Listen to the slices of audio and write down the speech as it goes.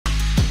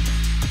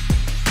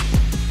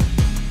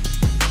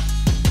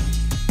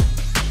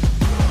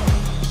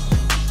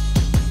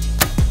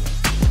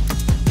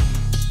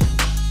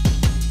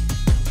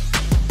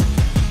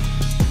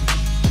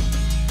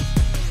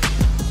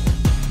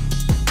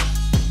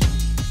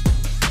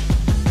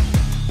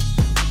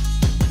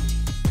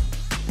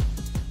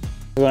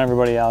How's it going,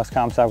 everybody? Alex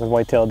Comstock with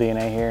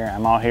WhitetailDNA here.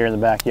 I'm out here in the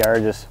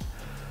backyard just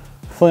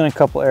flinging a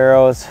couple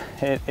arrows.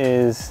 It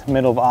is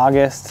middle of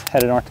August,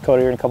 headed to North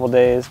Dakota here in a couple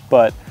days,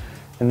 but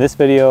in this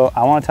video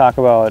I want to talk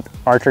about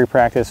archery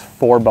practice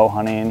for bow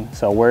hunting.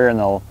 So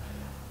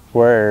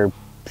we're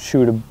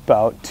shoot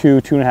about two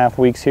and a half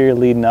weeks here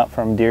leading up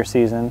from deer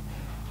season.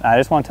 I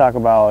just want to talk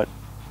about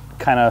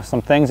kind of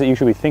some things that you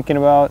should be thinking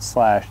about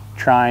 /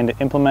 trying to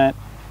implement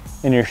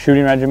in your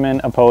shooting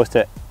regimen, opposed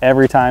to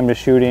every time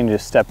just shooting,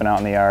 just stepping out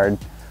in the yard,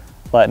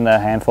 letting a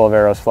handful of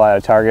arrows fly at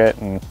a target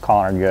and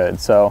calling her good.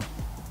 So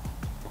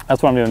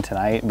that's what I'm doing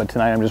tonight, but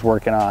tonight I'm just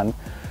working on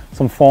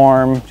some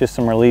form, just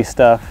some release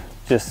stuff,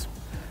 just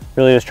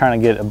really just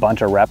trying to get a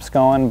bunch of reps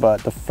going.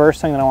 But the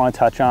first thing that I want to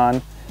touch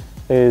on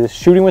is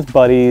shooting with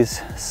buddies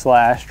 /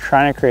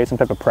 trying to create some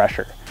type of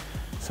pressure.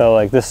 So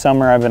like this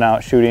summer I've been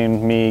out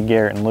shooting, me,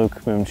 Garrett, and Luke,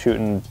 we've been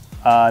shooting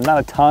not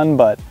a ton,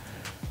 but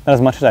not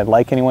as much as I'd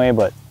like anyway,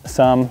 but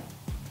some.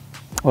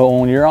 Well,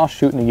 when you're all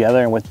shooting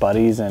together and with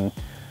buddies, and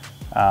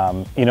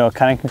you know, it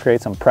kind of can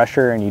create some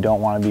pressure and you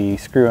don't want to be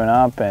screwing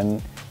up,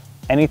 and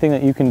anything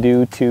that you can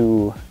do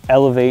to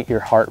elevate your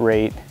heart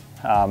rate,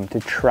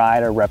 to try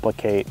to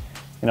replicate,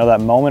 you know,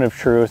 that moment of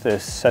truth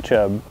is such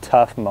a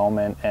tough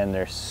moment and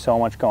there's so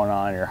much going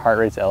on, your heart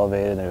rate's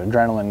elevated, there's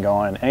adrenaline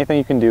going, and anything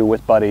you can do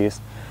with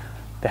buddies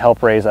to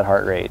help raise that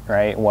heart rate,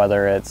 right?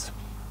 Whether it's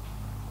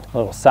a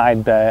little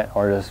side bet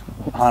or just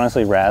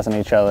honestly razzing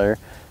each other,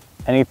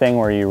 anything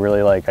where you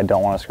really like, I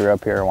don't want to screw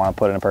up here, I want to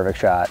put in a perfect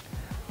shot,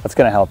 that's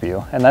going to help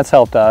you. And that's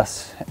helped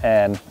us,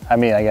 and I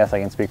mean, I guess I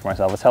can speak for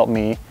myself, it's helped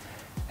me.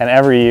 And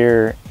every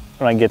year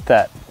when I get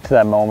to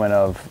that moment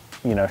of,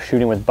 you know,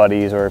 shooting with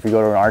buddies, or if you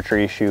go to an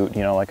archery shoot,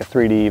 you know, like a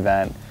 3D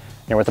event,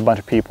 you're with a bunch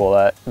of people,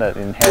 that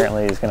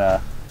inherently is going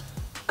to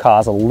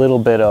cause a little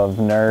bit of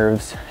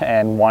nerves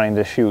and wanting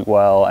to shoot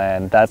well,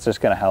 and that's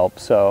just going to help.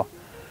 So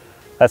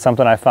that's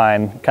something I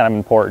find kind of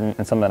important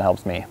and something that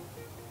helps me.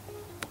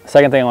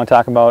 Second thing I want to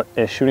talk about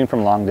is shooting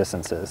from long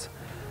distances.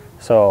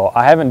 So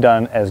I haven't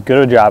done as good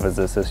of a job as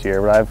this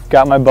year, but I've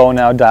got my bow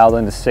now dialed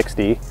into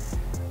 60,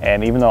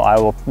 and even though I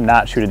will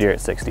not shoot a deer at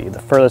 60,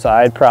 the furthest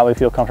I'd probably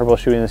feel comfortable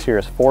shooting this year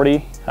is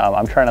 40.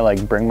 I'm trying to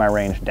like bring my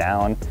range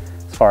down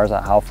as far as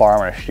how far I'm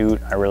going to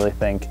shoot. I really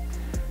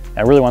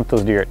want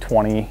those deer at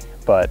 20,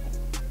 but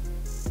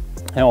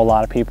I know a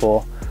lot of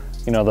people,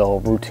 you know, they'll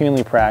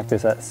routinely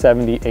practice at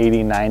 70,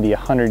 80, 90,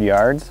 100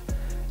 yards.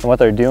 And what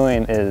they're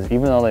doing is,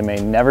 even though they may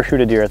never shoot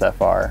a deer at that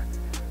far,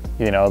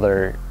 you know,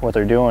 what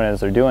they're doing is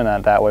they're doing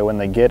that way when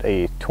they get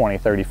a 20,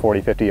 30,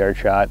 40, 50 yard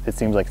shot, it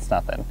seems like it's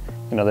nothing.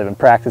 You know, they've been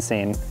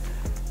practicing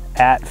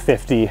at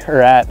 50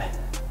 or at,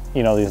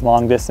 you know, these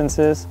long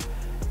distances.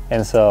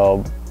 And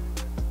so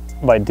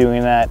by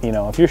doing that, you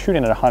know, if you're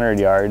shooting at 100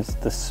 yards,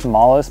 the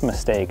smallest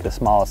mistake, the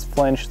smallest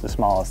flinch, the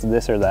smallest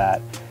this or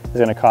that is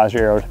going to cause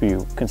your arrow to be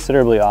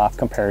considerably off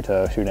compared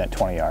to shooting at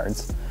 20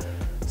 yards.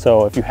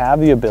 So if you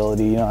have the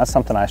ability, you know, that's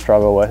something I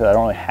struggle with. I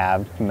don't really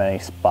have many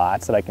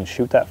spots that I can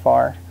shoot that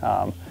far.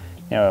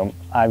 You know,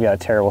 I've got a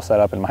terrible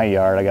setup in my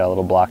yard. I got a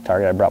little block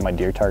target. I brought my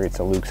deer target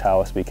to Luke's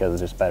house because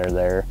it's just better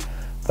there.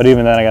 But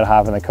even then I got to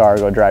hop in the car,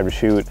 go drive to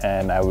shoot,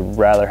 and I would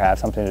rather have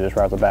something to just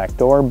route the back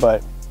door,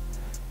 but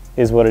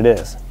is what it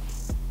is.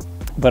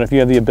 But if you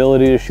have the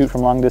ability to shoot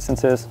from long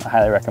distances, I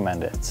highly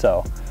recommend it.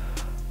 So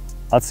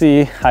let's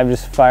see, I've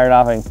just fired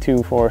off like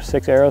 2, 4,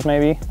 6 arrows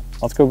maybe.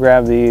 Let's go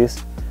grab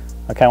these.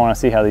 I kind of want to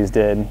see how these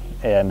did,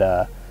 and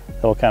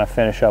it'll kind of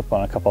finish up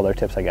on a couple other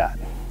tips I got.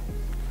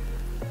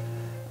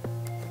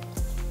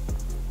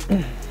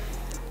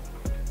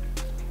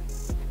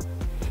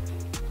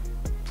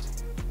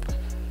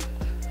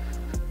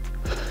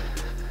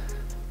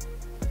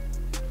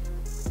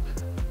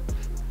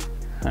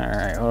 All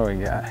right, what do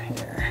we got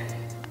here?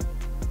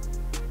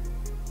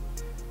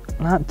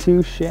 Not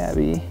too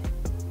shabby.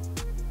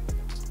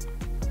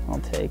 I'll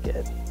take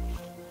it.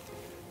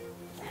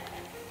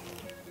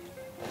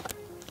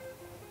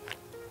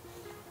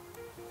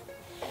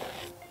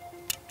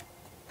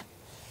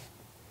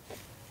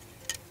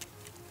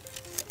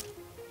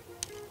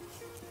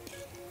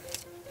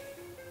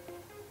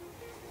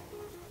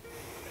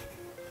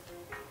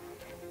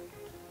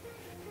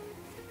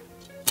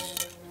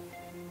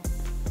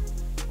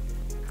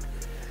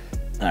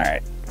 All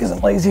right, because I'm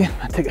lazy,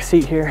 I'll take a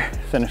seat here,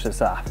 finish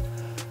this off.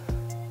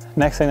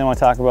 Next thing I want to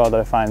talk about that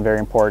I find very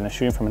important is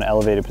shooting from an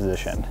elevated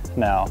position.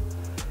 Now,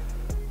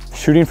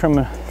 shooting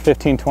from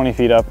 15, 20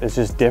 feet up is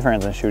just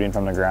different than shooting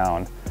from the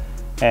ground.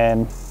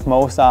 And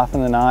most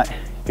often than not,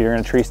 if you're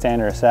in a tree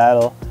stand or a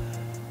saddle,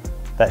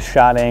 that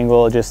shot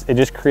angle, it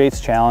just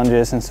creates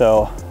challenges. And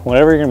so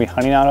whatever you're gonna be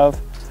hunting out of,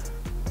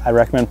 I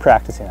recommend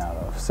practicing out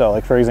of. So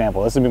like for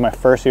example, this would be my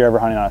first year ever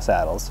hunting out of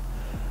saddles.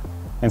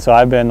 And so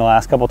I've been, the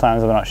last couple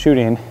times I've been out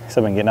shooting,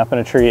 so I've been getting up in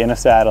a tree in a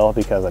saddle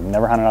because I've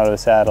never hunted out of a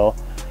saddle,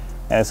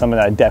 and it's something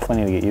that I definitely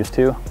need to get used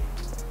to.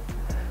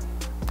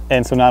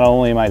 And so not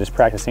only am I just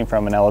practicing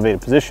from an elevated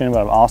position,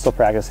 but I'm also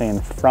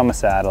practicing from a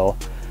saddle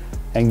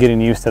and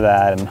getting used to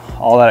that and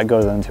all that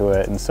goes into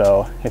it. And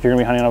so if you're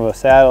gonna be hunting out of a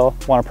saddle,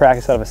 want to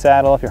practice out of a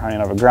saddle. If you're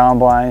hunting out of a ground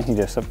blind, you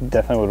just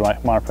definitely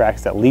would want to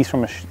practice at least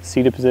from a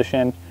seated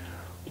position,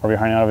 or if you're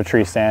hunting out of a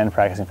tree stand,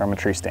 practicing from a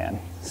tree stand.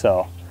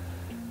 So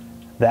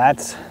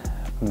that's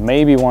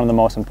maybe one of the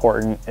most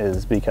important,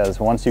 is because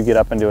once you get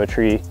up into a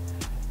tree,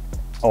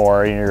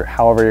 or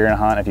however you're gonna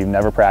hunt, if you've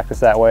never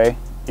practiced that way,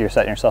 you're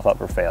setting yourself up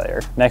for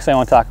failure. Next thing I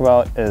want to talk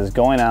about is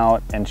going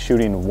out and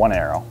shooting one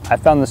arrow. I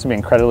found this to be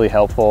incredibly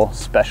helpful,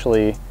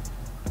 especially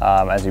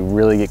as you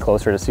really get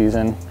closer to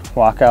season.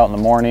 Walk out in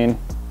the morning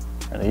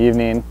or the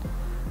evening.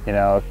 You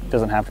know, it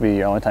doesn't have to be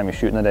the only time you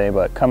shoot in the day,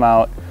 but come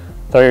out,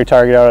 throw your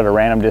target out at a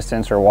random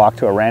distance or walk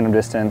to a random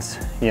distance.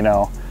 You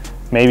know,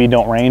 maybe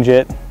don't range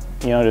it.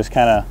 You know, just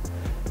kind of,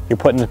 you're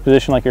put in a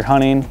position like you're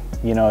hunting.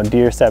 You know,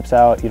 deer steps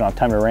out, you don't have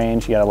time to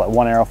range, you gotta let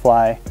one arrow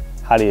fly.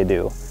 How do you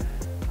do?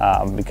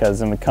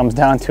 Because when it comes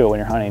down to it, when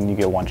you're hunting, you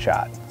get one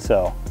shot.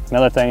 So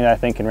another thing that I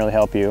think can really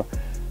help you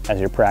as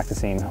you're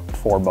practicing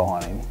for bow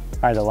hunting. All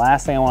right, the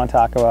last thing I want to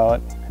talk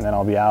about, and then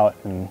I'll be out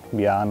and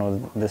be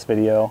on with this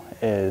video,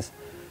 is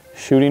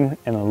shooting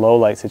in low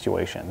light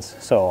situations.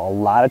 So a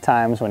lot of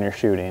times when you're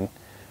shooting,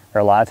 or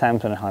a lot of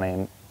times when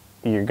hunting,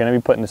 you're going to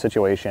be put in a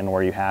situation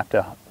where you have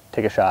to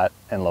take a shot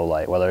in low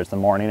light, whether it's the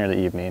morning or the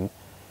evening.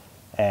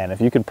 And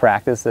if you could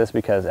practice this,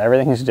 because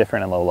everything is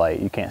different in low light,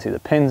 you can't see the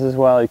pins as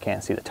well, you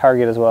can't see the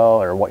target as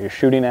well, or what you're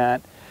shooting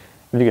at.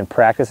 If you can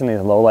practice in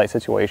these low light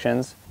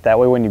situations, that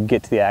way when you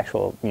get to the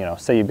actual, you know,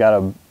 say you've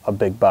got a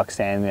big buck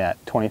standing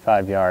at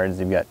 25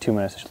 yards, you've got 2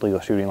 minutes of legal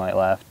shooting light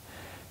left,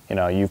 you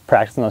know, you've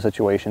practiced in those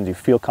situations, you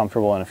feel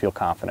comfortable and feel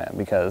confident,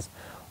 because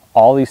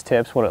all these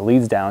tips, what it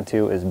leads down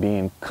to is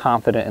being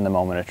confident in the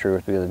moment of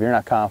truth, because if you're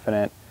not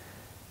confident,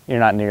 you're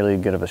not nearly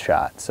good of a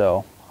shot.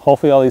 So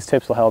hopefully all these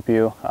tips will help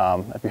you.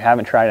 If you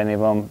haven't tried any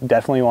of them,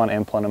 definitely want to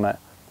implement them.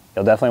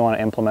 You'll definitely want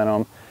to implement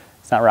them.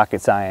 It's not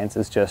rocket science.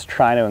 It's just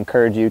trying to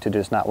encourage you to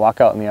just not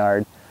walk out in the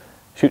yard,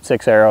 shoot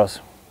 6 arrows,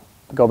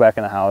 go back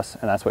in the house,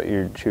 and that's what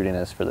your shooting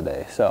is for the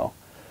day. So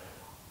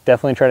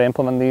definitely try to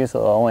implement these.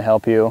 It'll only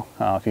help you.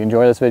 If you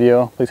enjoy this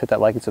video, please hit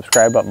that like and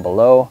subscribe button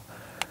below.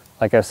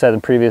 Like I've said in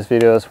previous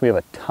videos, we have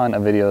a ton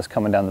of videos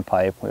coming down the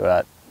pipe.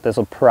 This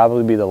will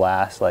probably be the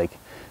last, like,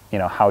 you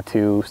know,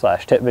 how-to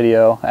 / tip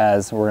video,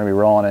 as we're going to be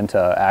rolling into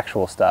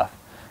actual stuff.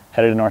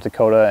 Headed to North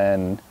Dakota,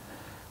 and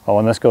well,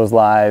 when this goes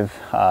live,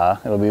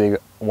 it'll be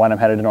when I'm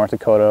headed to North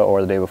Dakota or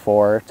the day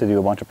before to do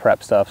a bunch of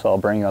prep stuff. So I'll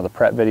bring you all the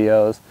prep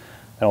videos,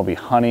 then we'll be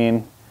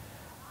hunting,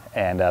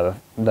 and then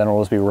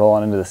we'll just be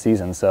rolling into the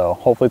season. So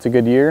hopefully it's a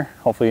good year.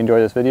 Hopefully you enjoy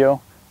this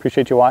video.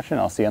 Appreciate you watching.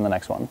 I'll see you on the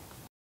next one.